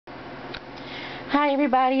Hi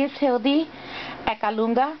everybody, it's Hildy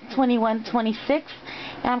aottmers224,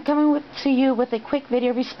 and I'm coming to you with a quick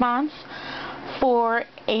video response for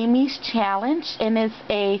Amy's challenge, and it's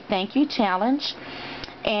a thank you challenge,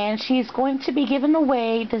 and she's going to be giving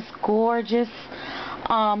away this gorgeous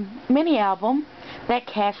mini album that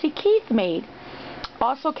Cassie Keith made.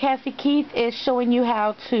 Also, Cassie Keith is showing you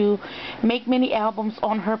how to make mini albums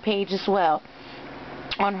on her page as well,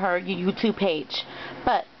 on her YouTube page.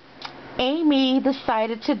 But Amy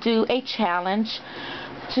decided to do a challenge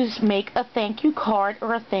to make a thank you card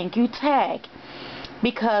or a thank you tag,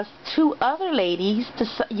 because two other ladies,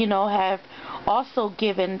 have also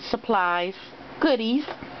given supplies, goodies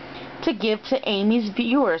to give to Amy's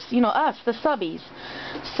viewers, us, the subbies.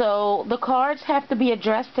 So the cards have to be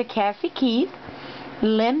addressed to Cassie Keith,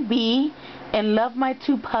 Lynn B, and Love My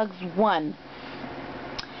Two Pugs 1.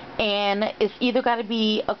 And it's either got to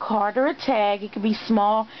be a card or a tag. It could be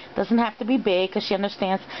small, doesn't have to be big, because she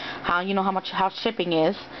understands how shipping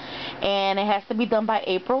is. And it has to be done by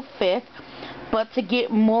April 5th. But to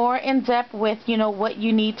get more in depth with what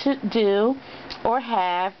you need to do or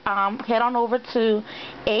have, head on over to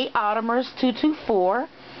aottmers224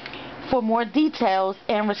 for more details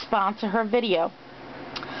and respond to her video.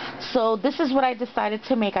 So this is what I decided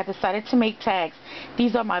to make. I decided to make tags.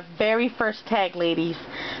 These are my very first tag, ladies.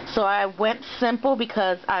 So I went simple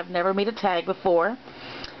because I've never made a tag before.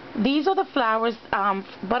 These are the flowers,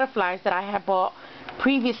 butterflies that I had bought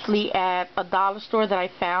previously at a dollar store that I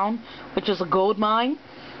found, which was a gold mine.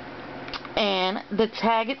 And the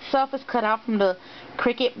tag itself is cut out from the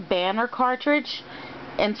Cricut banner cartridge,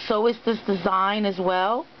 and so is this design as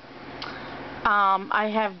well.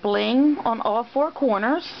 I have bling on all four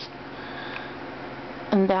corners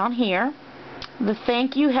and down here. The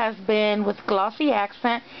thank you has been with glossy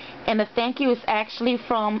accent, and the thank you is actually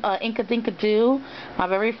from Inka Dinka Doo, my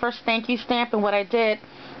very first thank you stamp. And what I did,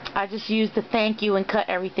 I just used the thank you and cut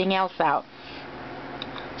everything else out.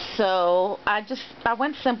 So I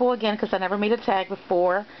went simple again because I never made a tag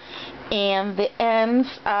before. And the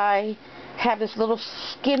ends, I have this little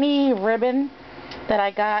skinny ribbon that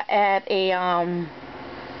I got at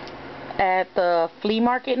the flea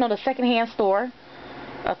market, no, the secondhand store,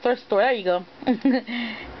 a thrift store, there you go.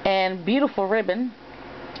 And beautiful ribbon.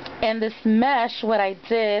 And this mesh, what I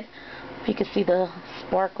did, if you can see the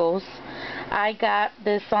sparkles, I got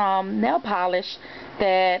this nail polish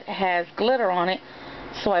that has glitter on it,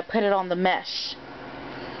 so I put it on the mesh.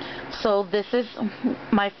 So this is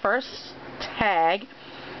my first tag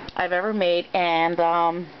I've ever made. And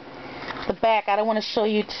the back, I don't want to show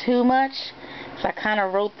you too much, so I kind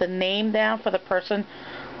of wrote the name down for the person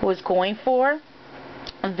who is going for.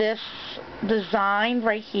 This design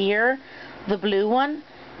right here, the blue one,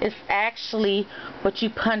 is actually what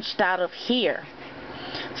you punched out of here.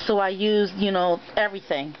 So I used,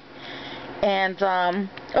 everything. And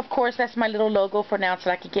of course, that's my little logo for now,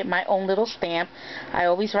 so I could get my own little stamp. I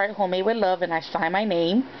always write homemade with love, and I sign my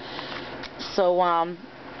name. So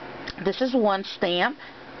this is one stamp.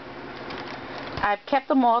 I've kept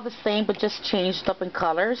them all the same, but just changed up in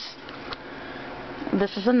colors.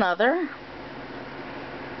 This is another.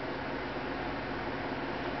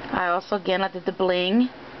 I did the bling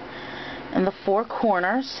in the four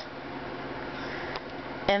corners.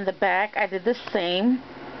 In the back, I did the same.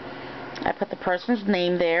 I put the person's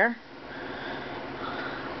name there.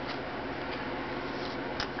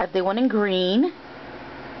 I did one in green.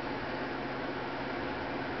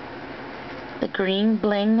 The green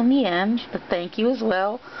bling in the end, the thank you as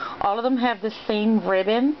well. All of them have the same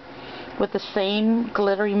ribbon with the same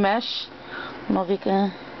glittery mesh. I don't know if you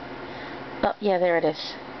can, oh yeah, there it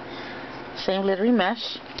is. Same glittery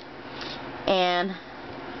mesh. And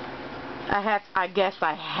I guess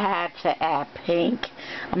I had to add pink.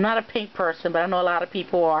 I'm not a pink person, but I know a lot of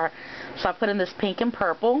people are. So I put in this pink and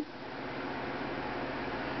purple.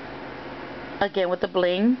 Again with the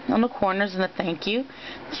bling on the corners and the thank you.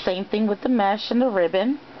 Same thing with the mesh and the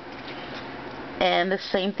ribbon. And the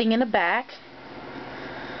same thing in the back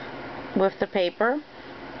with the paper.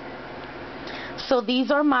 So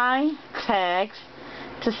these are my tags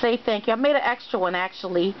to say thank you. I made an extra one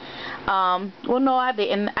actually. Well, no, I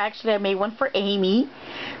didn't. Actually, I made one for Amy.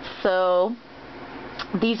 So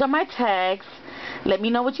these are my tags. Let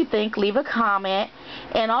me know what you think. Leave a comment.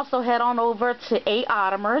 And also head on over to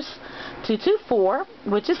aottmers224,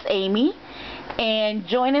 which is Amy, and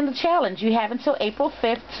join in the challenge. You have until April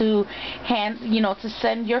 5th to to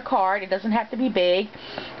send your card. It doesn't have to be big.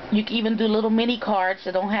 You can even do little mini cards.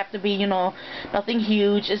 It don't have to be, nothing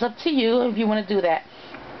huge. It's up to you if you want to do that.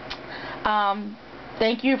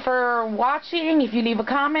 Thank you for watching. If you leave a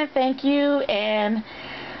comment, thank you. And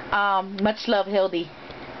Much love, Hildy.